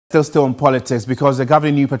Still on politics, because the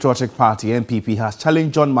governing New Patriotic Party, NPP, has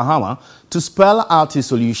challenged John Mahama to spell out his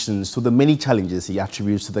solutions to the many challenges he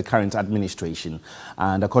attributes to the current administration.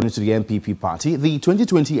 And according to the NPP party, the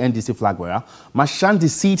 2020 NDC flag bearer must shun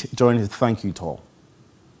deceit during his thank you tour.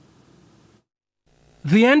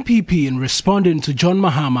 The NPP, in responding to John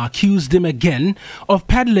Mahama, accused him again of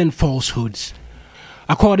peddling falsehoods.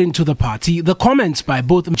 According to the party, the comments by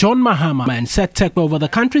both John Mahama and Seth Tekpe over the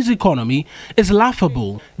country's economy is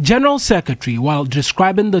laughable. General Secretary, while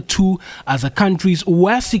describing the two as the country's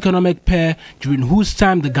worst economic pair during whose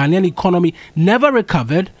time the Ghanaian economy never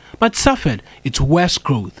recovered but suffered its worst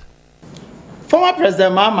growth. Former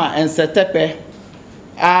President Mahama and Seth Tekpe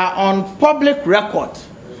are on public record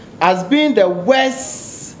as being the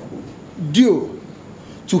worst duo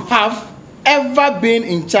to have ever been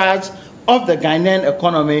in charge of the Ghanaian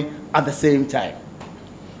economy at the same time.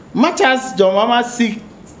 Much as John Mahama seeks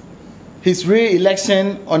his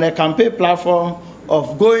re-election on a campaign platform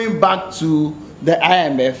of going back to the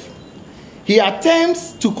IMF, he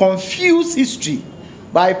attempts to confuse history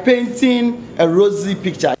by painting a rosy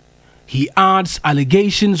picture. He adds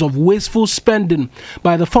allegations of wasteful spending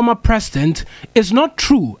by the former president is not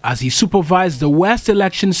true, as he supervised the worst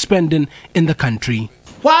election spending in the country.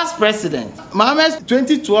 Whilst president, Mahama's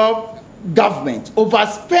 2012 government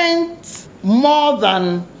overspent more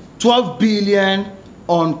than 12 billion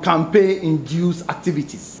on campaign-induced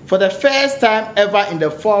activities. For the first time ever in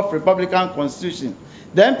the fourth Republican Constitution,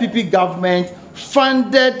 the NPP government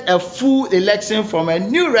funded a full election from a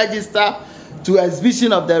new register to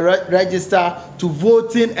exhibition of the register to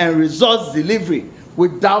voting and results delivery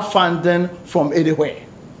without funding from anywhere.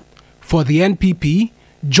 For the NPP,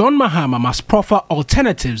 John Mahama must proffer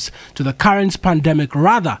alternatives to the current pandemic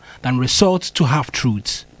rather than resort to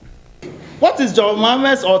half-truths. What is John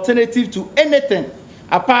Mahama's alternative to anything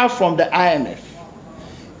apart from the IMF?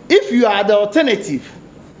 If you are the alternative,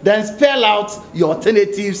 then spell out your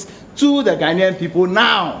alternatives to the Ghanaian people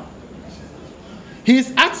now. He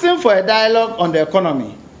is asking for a dialogue on the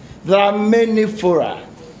economy. There are many fora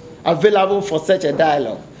available for such a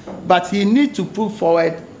dialogue, but he needs to put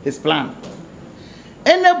forward his plan.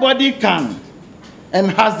 Anybody can and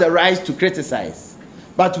has the right to criticize,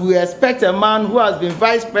 but we expect a man who has been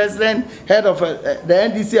vice president, head of the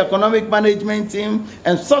NDC economic management team,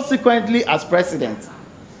 and subsequently as president,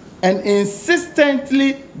 and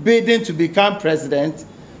insistently bidding to become president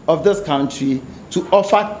of this country, to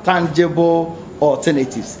offer tangible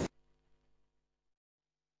alternatives.